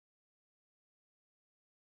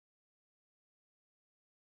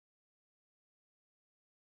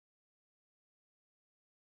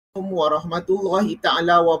Warahmatullahi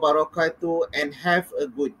ta'ala wabarakatuh, and have a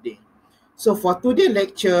good day. So for today's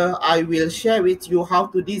lecture, I will share with you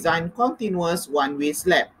how to design continuous one-way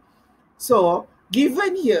slab. So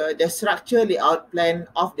given here the structure layout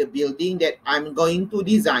plan of the building that I'm going to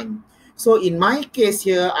design. So in my case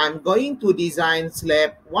here, I'm going to design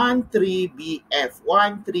slab 13BF,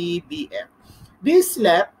 13BF. This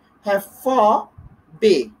slab have 4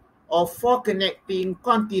 bay or 4 connecting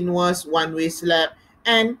continuous one-way slab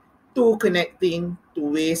and 2 connecting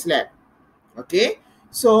two-way slab. Okay,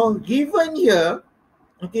 so given here,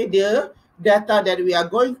 okay, the data that we are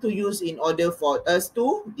going to use in order for us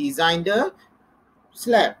to design the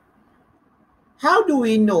slab. How do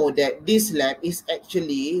we know that this slab is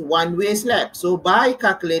actually one-way slab? So by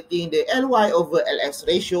calculating the Ly over Ls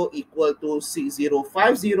ratio equal to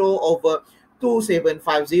 6050 over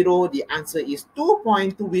 2750, the answer is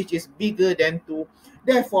 2.2, which is bigger than 2.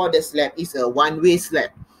 Therefore, the slab is a one-way slab.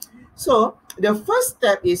 So the first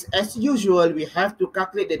step is, as usual, we have to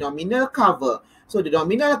calculate the nominal cover. So the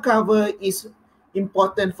nominal cover is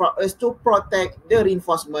important for us to protect the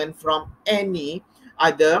reinforcement from any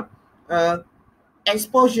other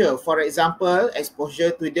exposure. For example, exposure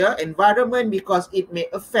to the environment, because it may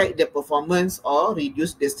affect the performance or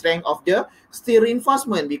reduce the strength of the steel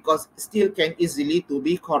reinforcement, because steel can easily to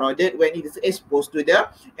be corroded when it is exposed to the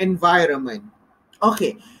environment.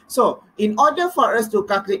 Okay, so in order for us to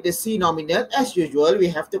calculate the C nominal, as usual, we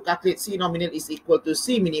have to calculate C nominal is equal to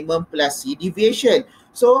C minimum plus C deviation.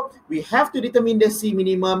 So we have to determine the C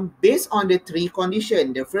minimum based on the 3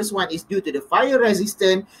 conditions. The first one is due to the fire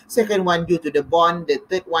resistance, second one due to the bond, the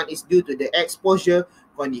third one is due to the exposure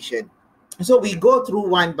condition. So we go through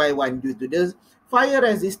one by one. Due to the fire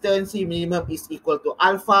resistance, C minimum is equal to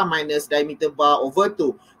alpha minus diameter bar over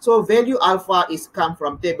 2. So value alpha is come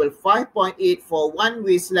from table 5.8 for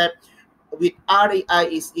one-way slab with REI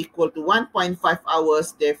is equal to 1.5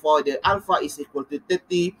 hours. Therefore, the alpha is equal to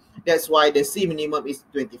 30. That's why the C minimum is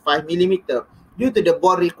 25 millimeter. Due to the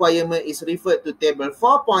bond requirement is referred to table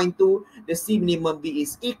 4.2, the C minimum B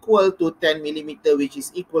is equal to 10 millimeter, which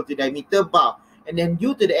is equal to diameter bar. And then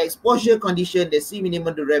due to the exposure condition, the C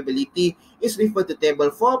minimum durability is referred to table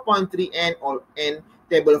 4.3N or N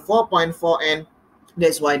table 4.4N.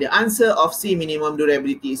 That's why the answer of C minimum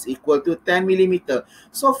durability is equal to 10 millimeter.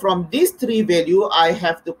 So from these 3 values, I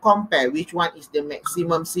have to compare which one is the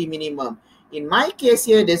maximum C minimum. In my case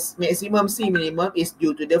here, the maximum C minimum is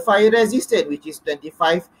due to the fire resistance, which is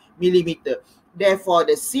 25 millimeter. Therefore,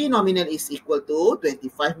 the C nominal is equal to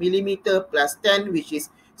 25 millimeter plus 10, which is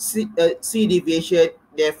C deviation.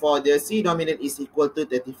 Therefore, the C nominal is equal to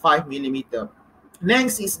 35 millimeter.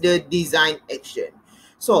 Next is the design action.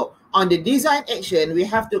 So on the design action, we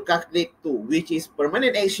have to calculate 2, which is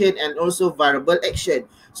permanent action and also variable action.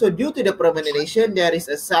 So due to the permanent action, there is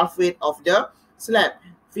a self-weight of the slab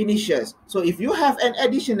finishes. So if you have an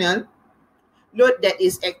additional load that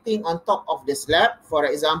is acting on top of the slab, for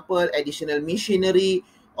example, additional machinery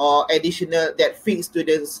or additional that fixed to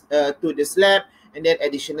the slab, and then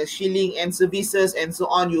additional shielding and services and so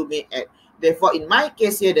on, you may add. Therefore, in my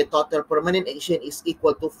case here, the total permanent action is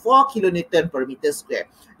equal to 4 kilonewton per meter square.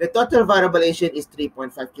 The total variable action is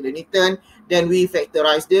 3.5 kilonewton. Then we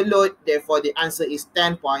factorize the load. Therefore, the answer is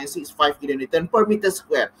 10.65 kilonewton per meter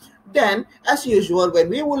square. Then, as usual, when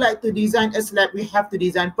we would like to design a slab, we have to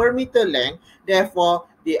design per meter length. Therefore,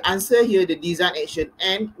 the answer here, the design action,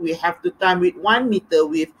 and we have to time with 1 meter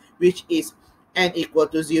width, which is N equal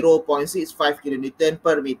to 0.65 kilonewton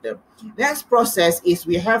per meter. Next process is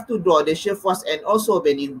we have to draw the shear force and also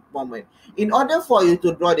bending moment. In order for you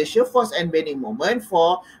to draw the shear force and bending moment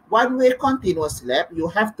for one-way continuous slab, you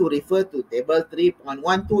have to refer to table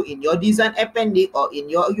 3.12 in your design appendix or in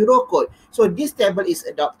your Eurocode. So this table is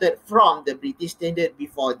adopted from the British standard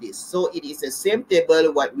before this. So it is the same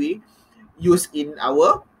table what we use in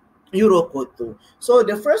our Eurocode 2. So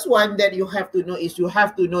the first one that you have to know is you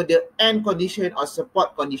have to know the end condition or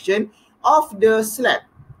support condition of the slab.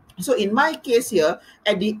 So in my case here,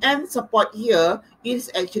 at the end support here is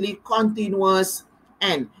actually continuous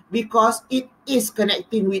end because it is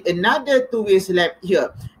connecting with another two-way slab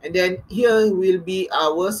here. And then here will be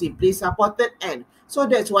our simply supported end. So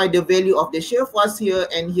that's why the value of the shear force here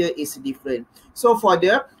and here is different. So for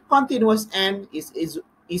the continuous end is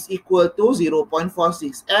equal to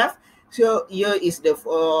 0.46 F. So here is the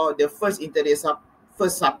first interior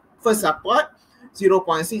first support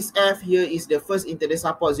 0.6 F. Here is the first interior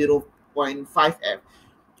support 0.5 F.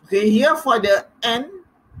 Okay, here for the end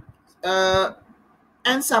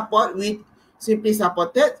support with simply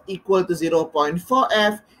supported equal to 0.4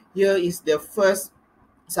 F. Here is the first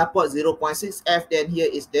support 0.6 F. Then here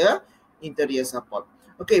is the interior support.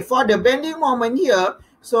 Okay, for the bending moment here,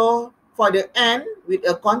 so for the end with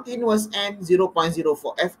a continuous end 0.04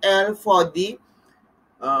 FL, for the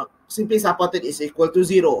simply supported is equal to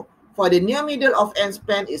 0. For the near middle of end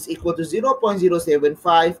span is equal to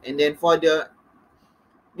 0.075, and then for the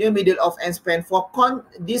near middle of end span for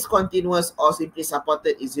discontinuous or simply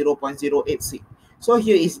supported is 0.086. So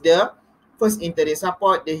here is the first interior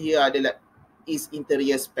support, here adalah is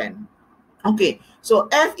interior span. Okay, so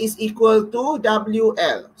F is equal to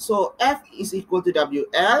WL. So F is equal to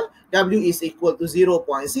WL. W is equal to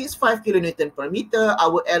 0.65 kilonewton per meter.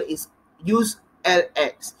 Our L is use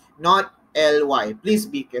LX, not LY. Please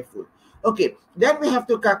be careful. Okay, then we have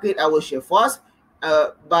to calculate our shear force.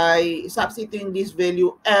 By substituting this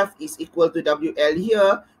value, F is equal to WL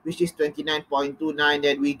here, which is 29.29.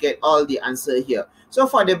 Then we get all the answer here. So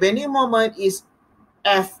for the bending moment is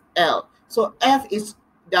FL. So F is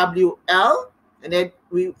WL, and then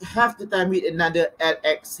we have to time with another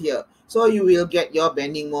LX here. So you will get your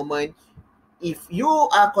bending moment. If you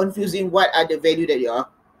are confusing what are the value that you are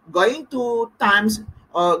going to times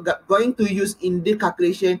or going to use in the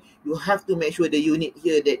calculation, you have to make sure the unit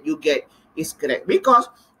here that you get is correct, because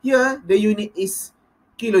here the unit is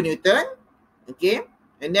kilonewton, okay,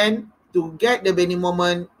 and then to get the bending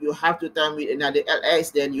moment you have to time with another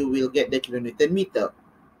LX, then you will get the kilonewton meter.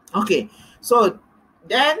 Okay, so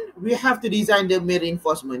then we have to design the main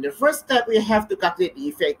reinforcement. The first step, we have to calculate the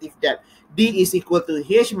effective depth. D is equal to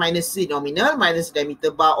H minus C nominal minus diameter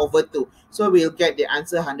bar over 2. So we'll get the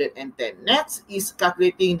answer 110. Next is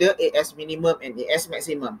calculating the AS minimum and AS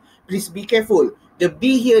maximum. Please be careful. The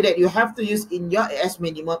B here that you have to use in your AS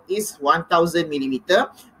minimum is 1000 millimeter.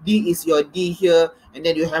 D is your D here, and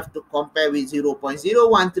then you have to compare with 0.013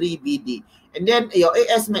 BD. And then your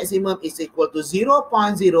AS maximum is equal to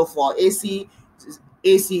 0.04 AC.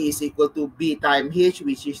 AC is equal to B times H,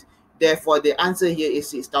 which is therefore the answer here is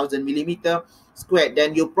 6000 millimeter squared.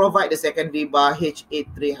 Then you provide the secondary bar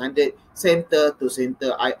H8 300 center to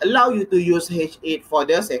center. I allow you to use H8 for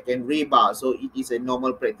the secondary bar. So it is a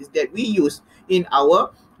normal practice that we use in our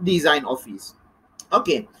design office.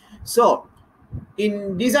 Okay, so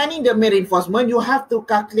in designing the main reinforcement, you have to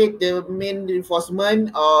calculate the main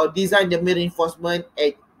reinforcement or design the main reinforcement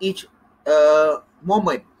at each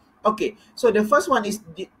moment. Okay, so the first one is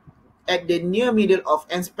at the near middle of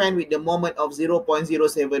end span with the moment of 0.075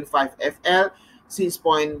 FL,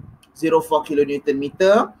 6.04 kilonewton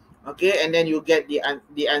meter. Okay, and then you get the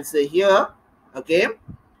answer here. Okay,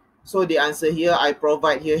 so the answer here, I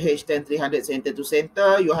provide here H10 300 center to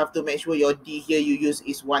center. You have to make sure your D here you use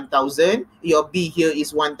is 1000. Your B here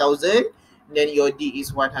is 1000. Then your D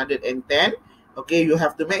is 110. Okay, you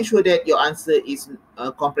have to make sure that your answer is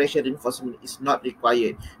compression reinforcement is not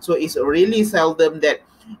required. So it's really seldom that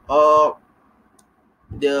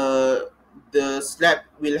the slab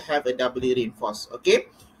will have a doubly reinforced. Okay,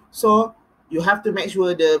 so you have to make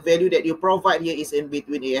sure the value that you provide here is in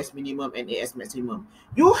between AS minimum and AS maximum.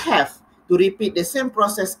 You have to repeat the same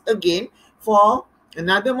process again for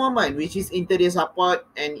another moment, which is interior support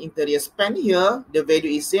and interior span. Here the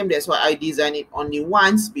value is same, that's why I design it only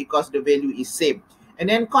once, because the value is same. And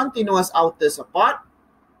then continuous outer support.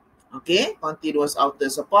 Okay, continuous outer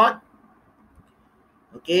support.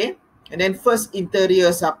 Okay, and then first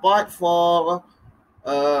interior support for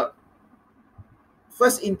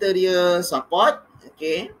first interior support.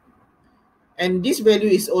 Okay, and this value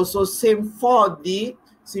is also same for the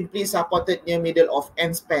simply supported near middle of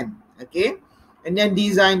end span. Okay, and then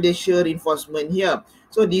design the shear reinforcement here.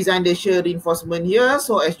 So design the shear reinforcement here.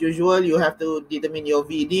 So as usual, you have to determine your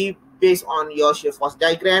VD based on your shear force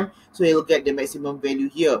diagram. So you'll get the maximum value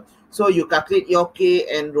here. So you calculate your K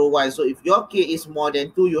and rho Y. So if your K is more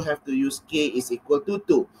than 2, you have to use K is equal to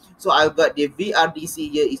 2. So I've got the VRDC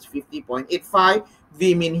here is 50.85.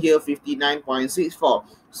 Vmin here 59.64.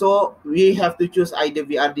 So we have to choose either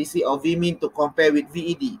VRDC or Vmin to compare with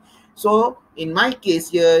VED. So in my case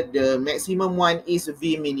here, the maximum one is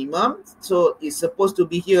V minimum. So it's supposed to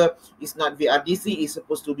be here. It's not VRDC. It's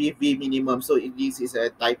supposed to be V minimum. So this is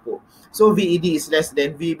a typo. So VED is less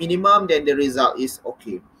than V minimum. Then the result is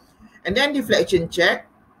okay. And then deflection check.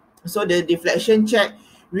 So the deflection check,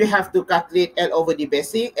 we have to calculate L over D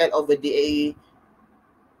basic, L over D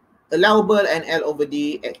allowable, and L over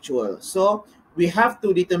D actual. So we have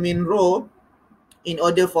to determine rho in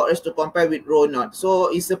order for us to compare with rho naught. So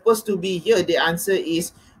it's supposed to be here, the answer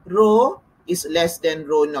is rho is less than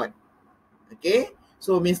rho naught. Okay,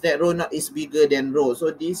 so means that rho naught is bigger than rho. So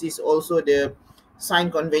this is also the sign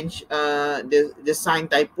convention, the sign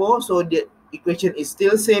typo. So the equation is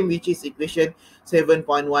still same, which is equation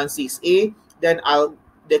 7.16a. Then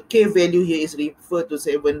the K value here is referred to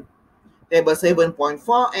table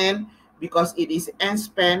 7.4, and because it is n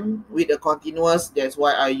span with a continuous, that's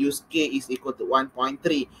why I use k is equal to 1.3.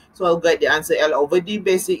 So I'll get the answer L over D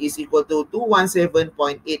basic is equal to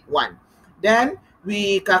 217.81. Then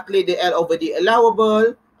we calculate the L over D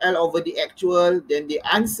allowable, L over the actual, then the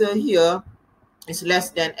answer here is less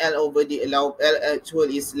than L over the allowable, L actual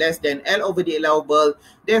is less than L over the allowable,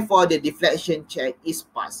 therefore the deflection check is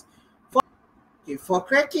passed. Okay, for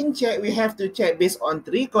cracking check, we have to check based on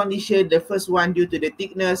three conditions. The first one due to the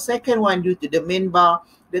thickness, second one due to the main bar,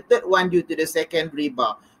 the third one due to the secondary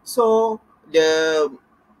bar. So the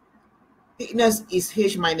thickness is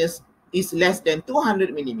H minus is less than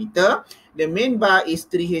 200 millimeter. The main bar is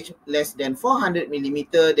 3H less than 400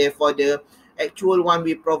 millimeter. Therefore, the actual one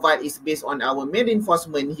we provide is based on our main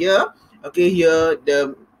reinforcement here. Okay, here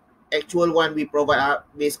the actual one we provide are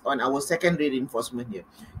based on our secondary reinforcement here.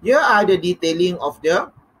 Here are the detailing of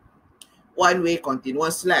the one-way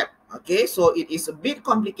continuous slab. Okay, so it is a bit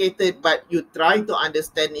complicated, but you try to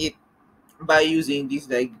understand it by using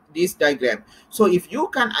this diagram. So if you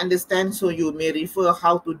can understand, so you may refer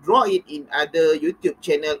how to draw it in other YouTube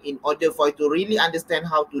channel in order for you to really understand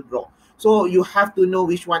how to draw. So you have to know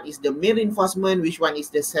which one is the main reinforcement, which one is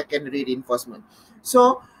the secondary reinforcement.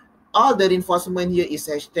 So all the reinforcement here is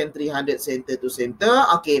H10 300 center to center.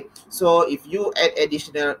 Okay, so if you add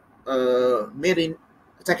additional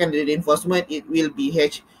secondary reinforcement, it will be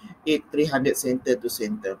H8 300 center to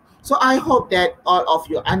center. So I hope that all of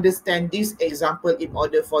you understand this example in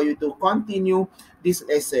order for you to continue this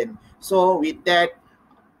lesson. So with that,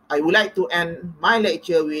 I would like to end my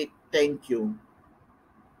lecture with thank you.